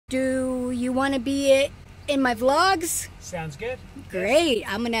you want to be in my vlogs? Sounds good. Great.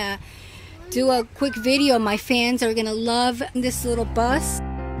 I'm going to do a quick video. My fans are going to love this little bus.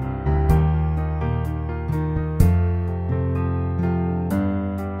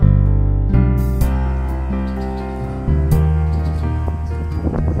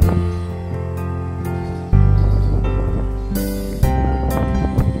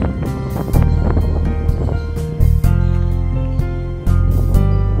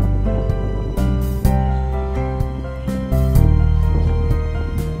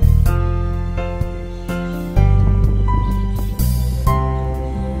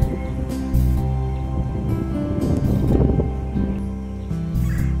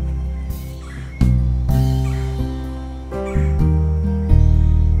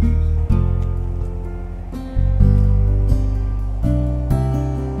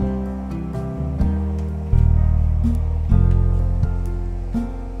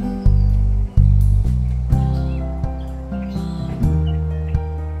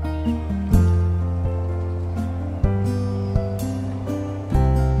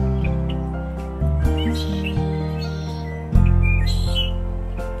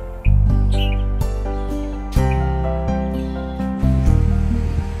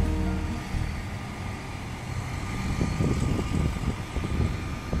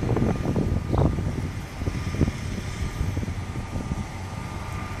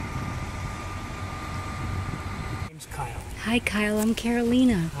 Hi Kyle, I'm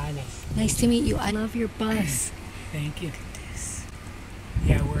Carolina. Hi, nice to meet you. I love your bus. Thank you. Look at this.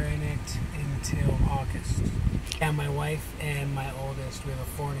 Yeah, we're in it until August. Yeah, my wife and my oldest, we have a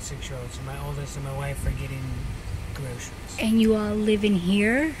 4 and a 6-year-old, so my oldest and my wife are getting groceries. And you all live in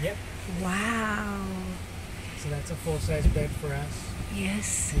here? Yep. Wow. So that's a full-size bed for us.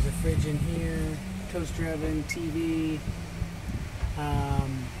 Yes. There's a fridge in here, toaster oven, TV.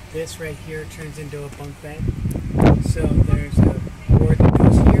 This right here turns into a bunk bed. So there's a board that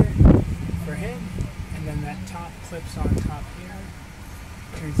goes here for him, and then that top clips on top here,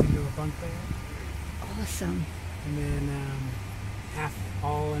 turns into a bunk bed. Awesome. And then half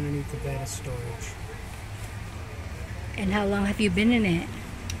all underneath the bed is storage. And how long have you been in it?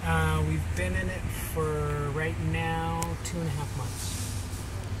 We've been in it for right now 2.5 months.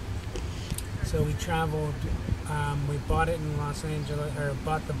 So we traveled, we bought it in Los Angeles, or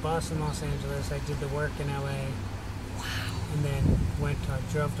bought the bus in Los Angeles. I did the work in LA. Wow. And then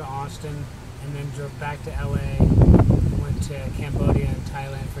drove to Austin, and then drove back to LA, and went to Cambodia and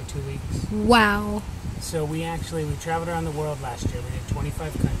Thailand for 2 weeks. Wow. So we traveled around the world last year. We did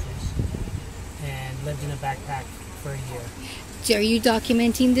 25 countries and lived in a backpack for a year. Are you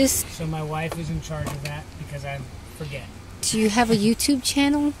documenting this? So my wife is in charge of that because I forget. Do you have a YouTube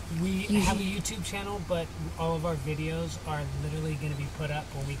channel? We have a YouTube channel, but all of our videos are literally going to be put up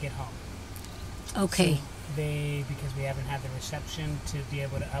when we get home. Okay. So because we haven't had the reception to be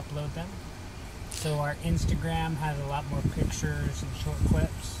able to upload them. So our Instagram has a lot more pictures and short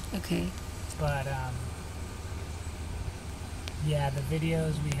clips. Okay. But yeah, the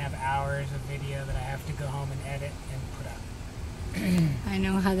videos, we have hours of video that I have to go home and edit and put up. I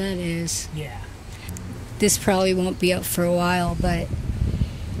know how that is. Yeah. This probably won't be up for a while, but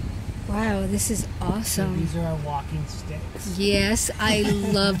wow, this is awesome. So these are our walking sticks. Yes, I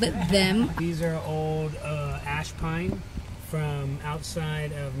love them. These are old ash pine from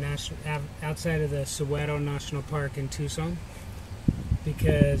outside of the Soweto National Park in Tucson.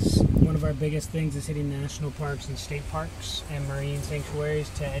 Because one of our biggest things is hitting national parks and state parks and marine sanctuaries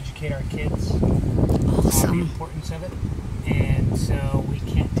to educate our kids Awesome. on the importance of it. And so we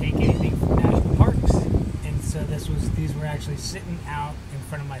can't take anything from national parks. And so these were actually sitting out in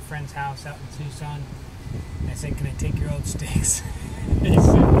front of my friend's house out in Tucson. I said, "Can I take your old sticks?" He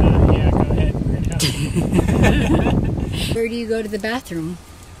said, "Yeah, go ahead." Where do you go to the bathroom?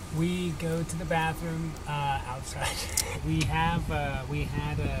 We go to the bathroom outside. We had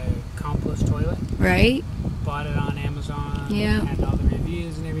a compost toilet. Right. Bought it on Amazon. Yeah. Had all the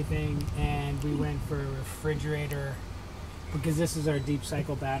reviews and everything, and we went for a refrigerator because this is our deep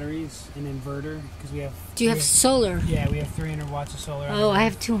cycle batteries and inverter. Because we have. Do you have solar? Yeah, we have 300 watts of solar. Oh, I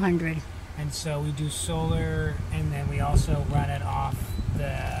have 200. And so we do solar, and then we also run it off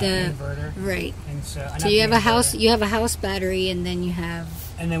the inverter. Right. And so you have a house. You have a house battery, and then you have.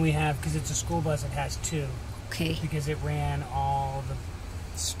 And then we have, because it's a school bus, it has 2. Okay. Because it ran all the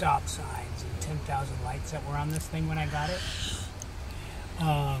stop signs and 10,000 lights that were on this thing when I got it.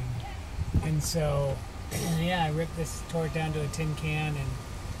 And so, yeah, I tore it down to a tin can and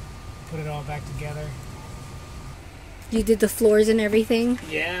put it all back together. You did the floors and everything?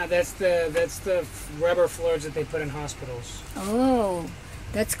 Yeah, that's the rubber floors that they put in hospitals. Oh.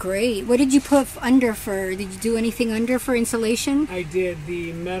 That's great. What did you put under for? Did you do anything under for insulation? I did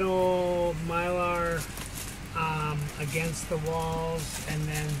the metal mylar against the walls, and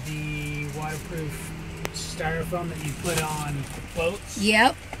then the waterproof styrofoam that you put on boats.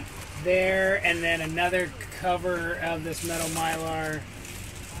 Yep. There, and then another cover of this metal mylar,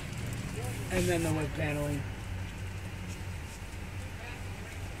 and then the wood paneling.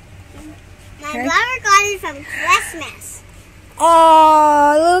 My brother got it from Christmas.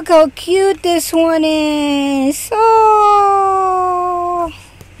 Oh, look how cute this one is. Oh.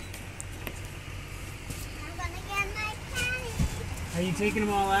 I'm gonna get my candy. Are you taking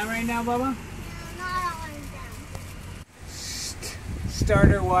them all out right now, Bubba? No, not all of them.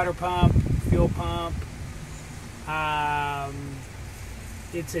 Starter, water pump, fuel pump.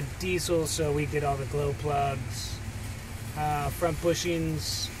 It's a diesel, so we did all the glow plugs, front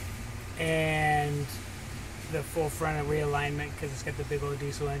bushings, and the full front realignment because it's got the big old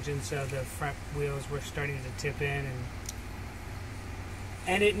diesel engine, so the front wheels were starting to tip in,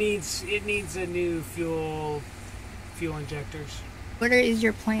 and it needs a new fuel injectors. What is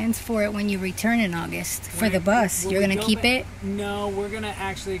your plans for it when you return in August for the bus? You're gonna keep it? No, we're gonna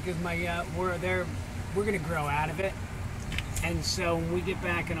actually, because we're gonna grow out of it, and so when we get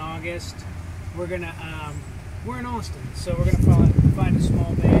back in August, we're gonna we're in Austin, so we're gonna find a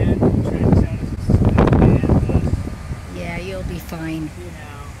small band, try this out as a band. Yeah, you'll be fine. You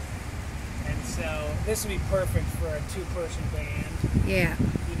know, and so this would be perfect for a 2-person band. Yeah.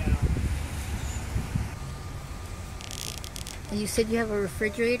 You know. You said you have a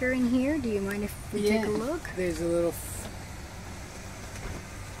refrigerator in here. Do you mind if we take a look? There's a little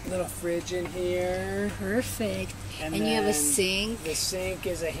fridge in here. Perfect. And you have a sink. The sink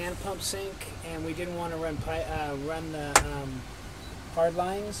is a hand pump sink, and we didn't want to run the hard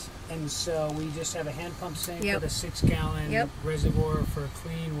lines, and so we just have a hand pump sink with a 6-gallon reservoir for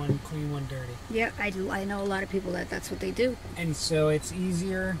clean, one dirty. Yeah, I know a lot of people that's what they do. And so it's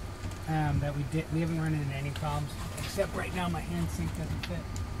easier that we haven't run into any problems, except right now my hand sink doesn't fit.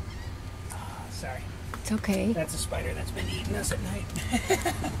 Oh, sorry. It's okay. That's a spider that's been eating us at night.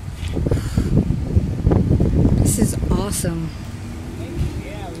 This is awesome.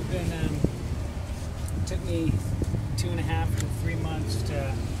 Yeah, we've been. It took me 2.5 to 3 months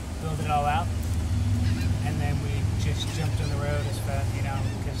to build it all out, and then we just jumped on the road as fast,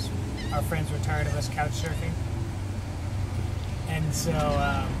 because our friends were tired of us couch surfing, and so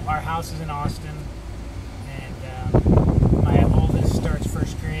our house is in Austin, and my oldest starts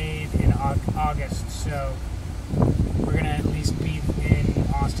first grade in August, so we're gonna at least be in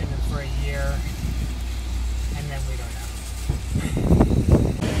Austin for a year. And then we don't know.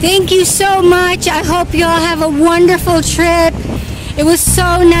 Thank you so much. I hope you all have a wonderful trip. It was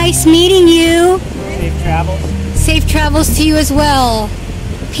so nice meeting you. Safe travels. Safe travels to you as well.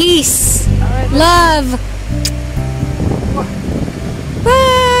 Peace. Love.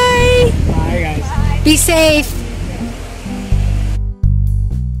 Bye. Bye, guys. Be safe.